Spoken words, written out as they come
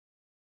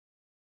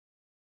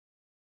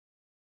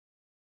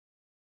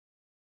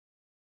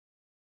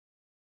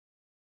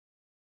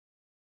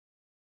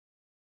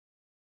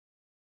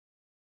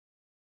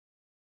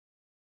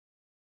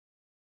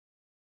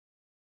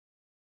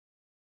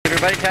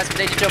Everybody,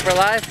 Transportation Joe for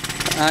Live.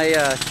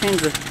 I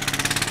changed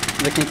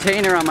the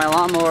container on my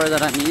lawnmower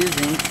that I'm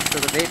using for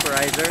the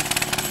vaporizer.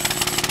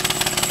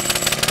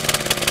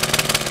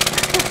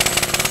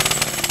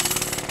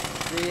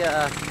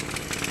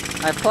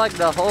 I plugged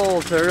the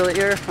holes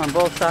earlier on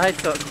both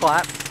sides so it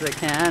collapsed the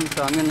can,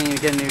 so I'm going to need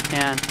to get a new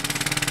can.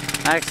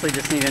 I actually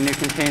just need a new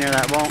container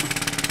that won't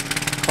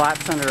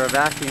collapse under a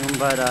vacuum,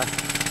 but I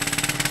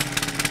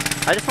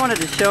just wanted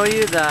to show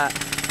you that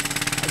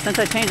since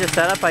I changed the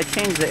setup, I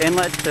changed the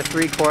inlets to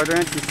 3/4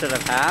 inch instead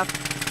of half,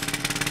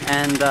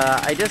 and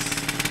I just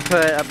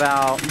put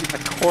about a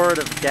quart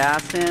of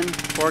gas in,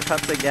 4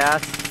 cups of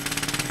gas,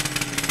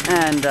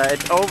 and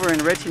it's over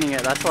enriching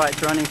it. That's why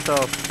it's running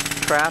so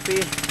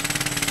crappy.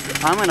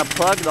 I'm going to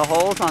plug the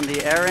holes on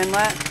the air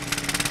inlet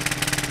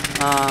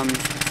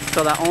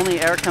so that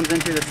only air comes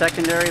in through the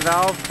secondary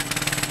valve.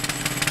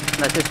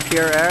 That's just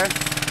pure air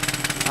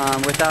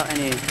without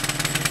any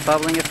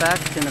bubbling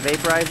effect in the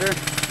vaporizer.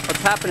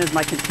 What's happened is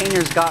my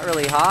containers got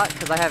really hot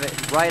because I have it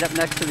right up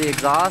next to the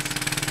exhaust.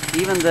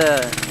 Even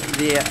the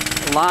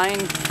line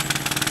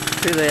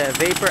to the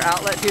vapor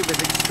outlet tube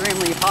is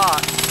extremely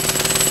hot.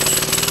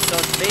 So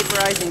it's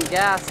vaporizing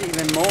gas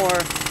even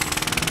more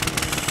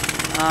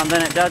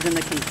than it does in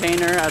the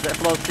container as it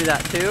flows through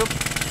that tube.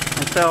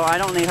 And so I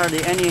don't need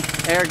hardly any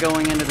air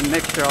going into the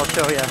mixture. I'll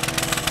show you.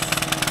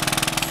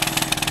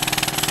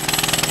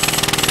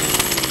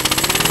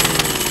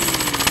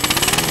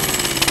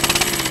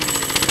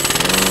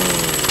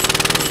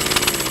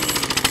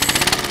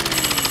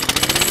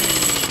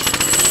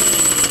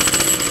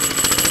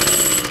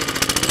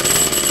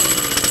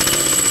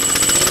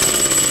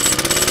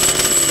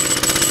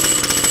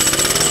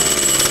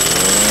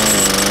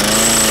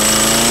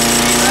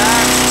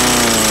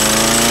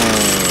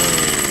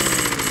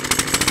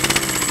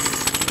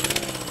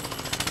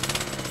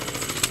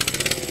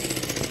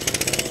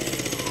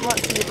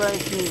 Let's see if I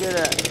can get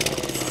it.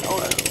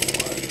 Let's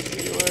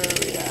see where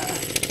we at.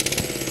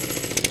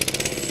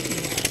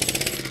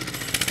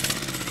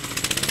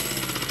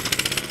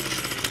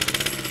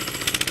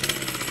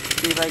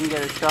 See if I can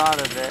get a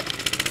shot of it.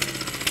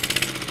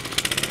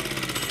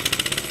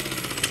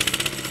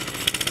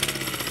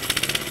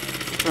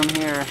 From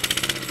here.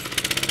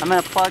 I'm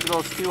going to plug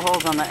those 2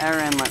 holes on the air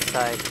inlet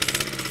side.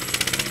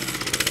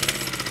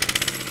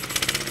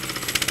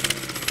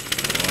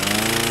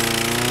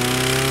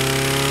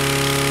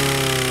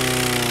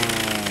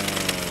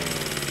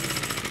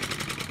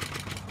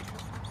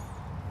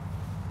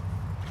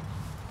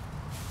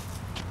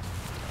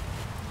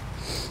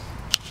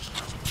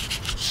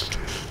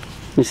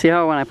 You see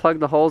how when I plugged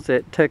the holes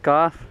it took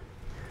off?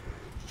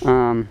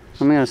 I'm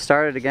going to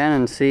start it again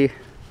and see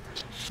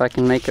if I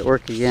can make it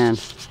work again.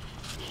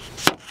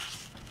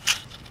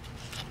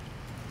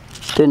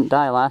 Didn't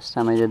die last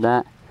time I did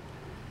that.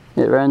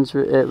 It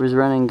was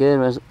running good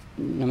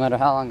no matter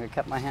how long I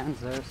kept my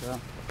hands there. So.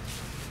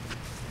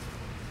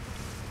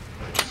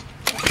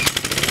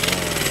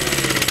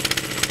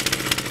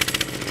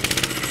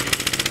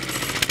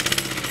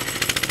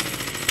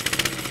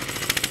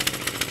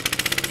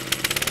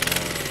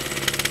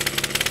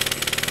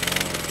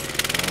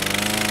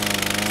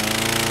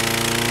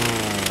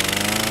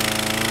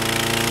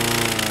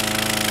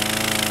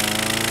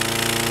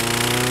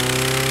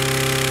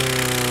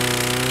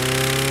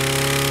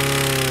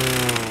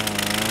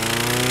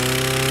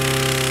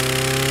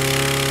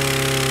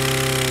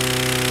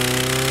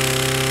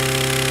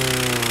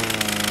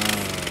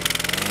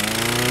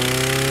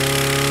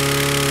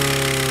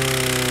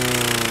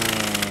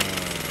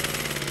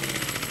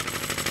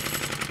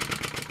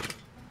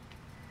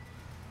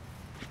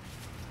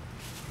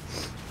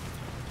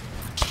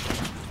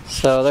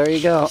 So there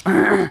you go.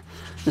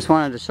 Just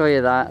wanted to show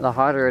you that the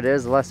hotter it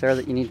is, the less air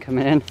that you need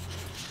coming in.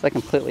 So I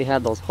completely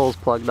had those holes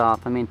plugged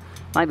off. I mean,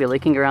 might be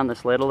leaking around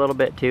this lid a little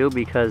bit too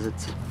because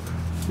it's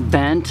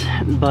bent,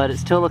 but it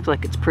still looks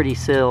like it's pretty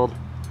sealed.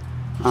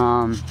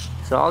 So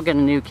I'll get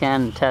a new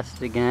can and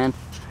test it again.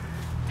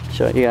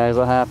 Show you guys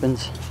what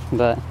happens.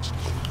 But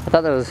I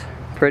thought that was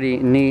pretty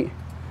neat.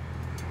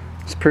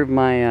 Just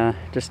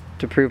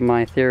to prove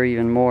my theory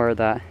even more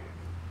that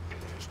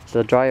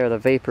the drier the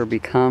vapor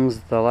becomes,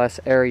 the less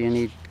air you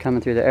need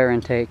coming through the air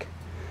intake,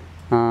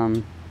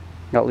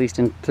 at least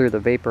through the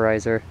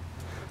vaporizer.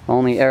 The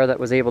only air that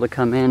was able to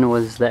come in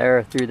was the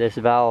air through this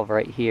valve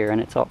right here,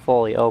 and it's all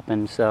fully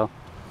open. So,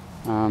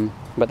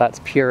 but that's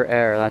pure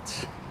air.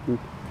 That's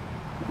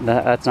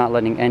not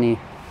letting any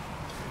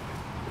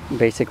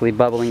basically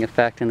bubbling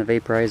effect in the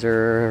vaporizer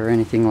or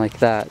anything like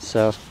that.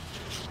 So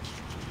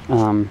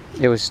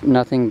it was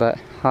nothing but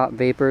hot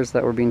vapors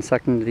that were being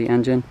sucked into the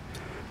engine,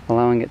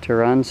 allowing it to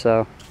run.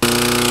 So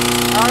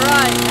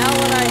alright, now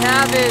what I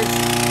have is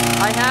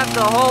I have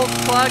the holes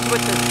plugged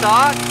with the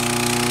stock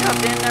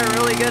shoved in there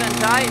really good and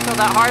tight so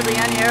that hardly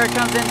any air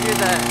comes in through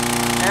the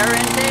air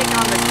intake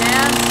on the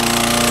can.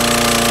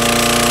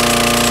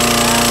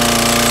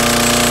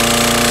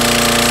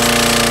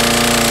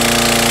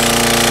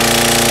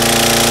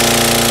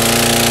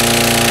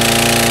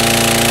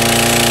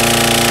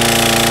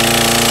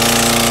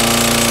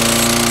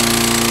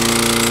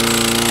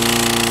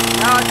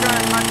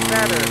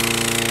 better.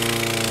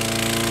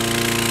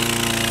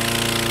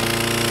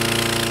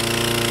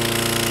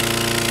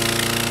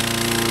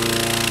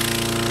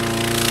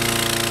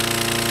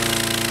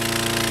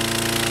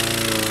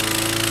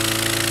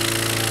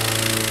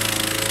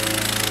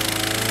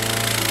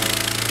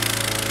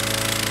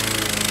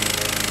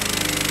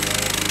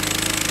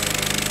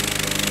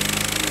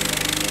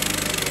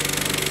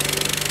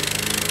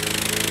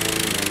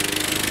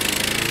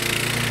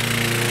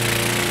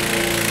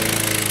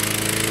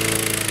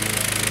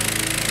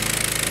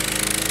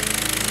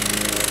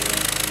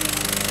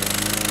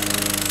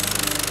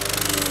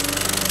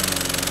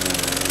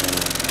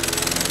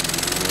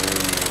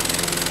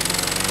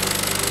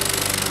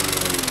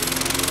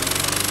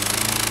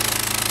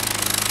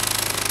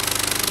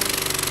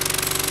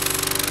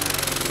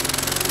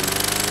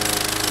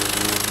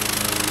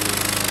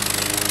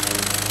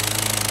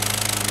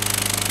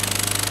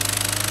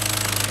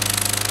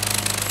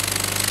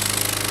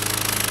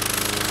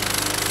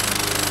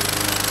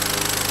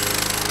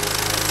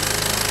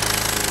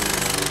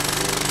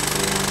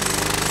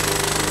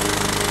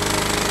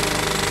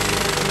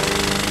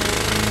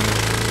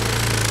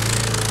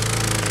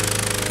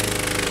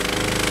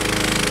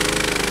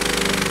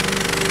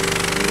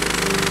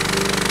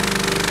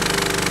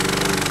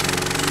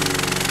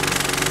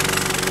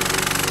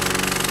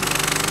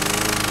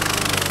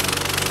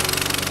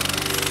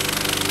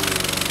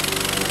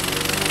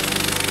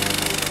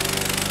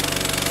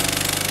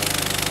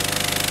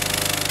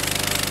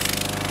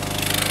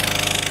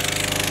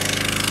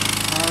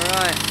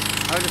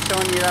 I was just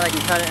showing you that I can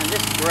cut it, and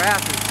this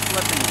grass is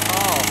flipping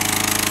tall.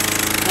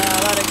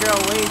 I let it grow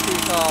way too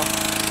tall.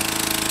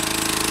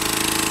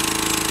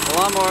 The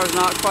lawnmower is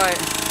not quite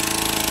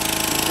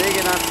big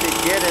enough to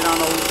get it on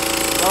the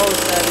low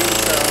setting,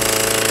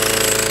 so